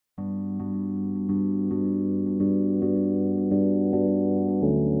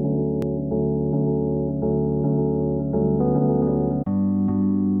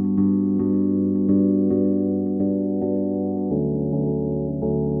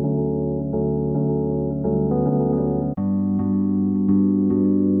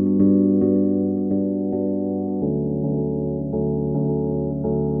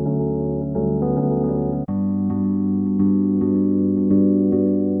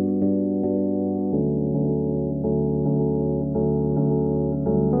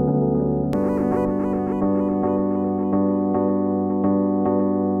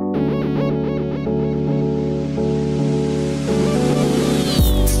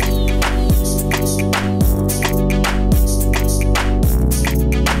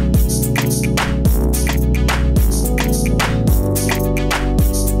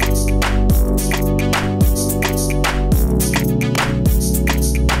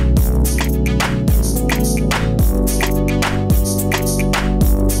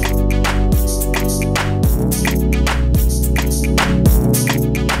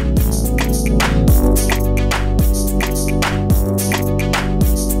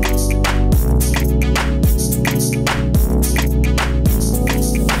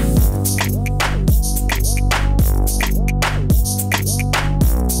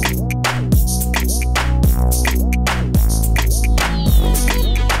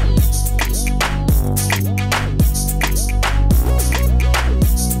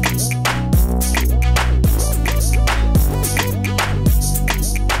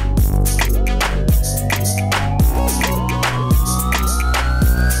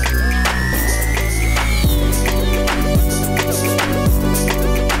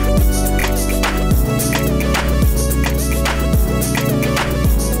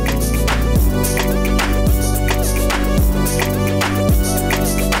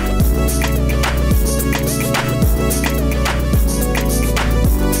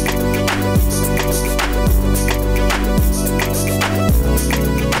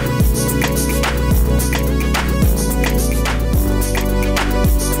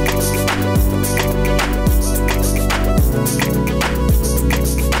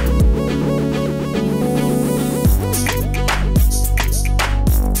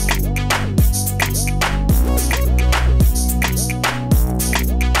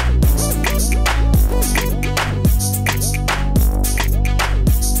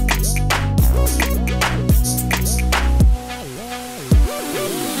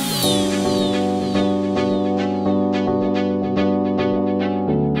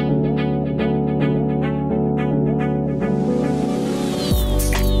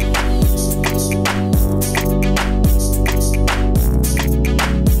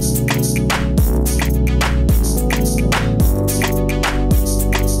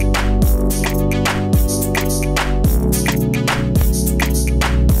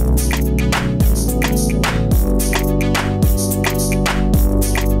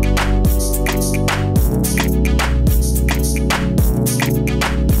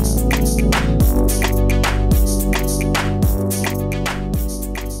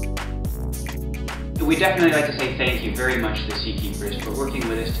we'd like to say thank you very much to the Seakeepers for working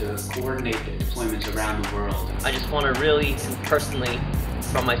with us to coordinate the deployments around the world. I just want to really and personally,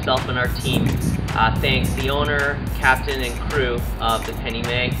 from myself and our team, thank the owner, captain, and crew of the Penny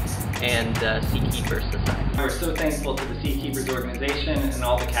May and Seakeepers Society. We're so thankful to the Seakeepers organization and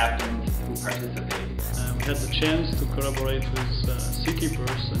all the captains who participated. We had the chance to collaborate with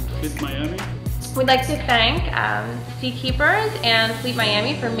Seakeepers and Fleet Miami. We'd like to thank Seakeepers and Fleet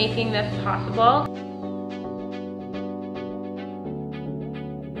Miami for making this possible.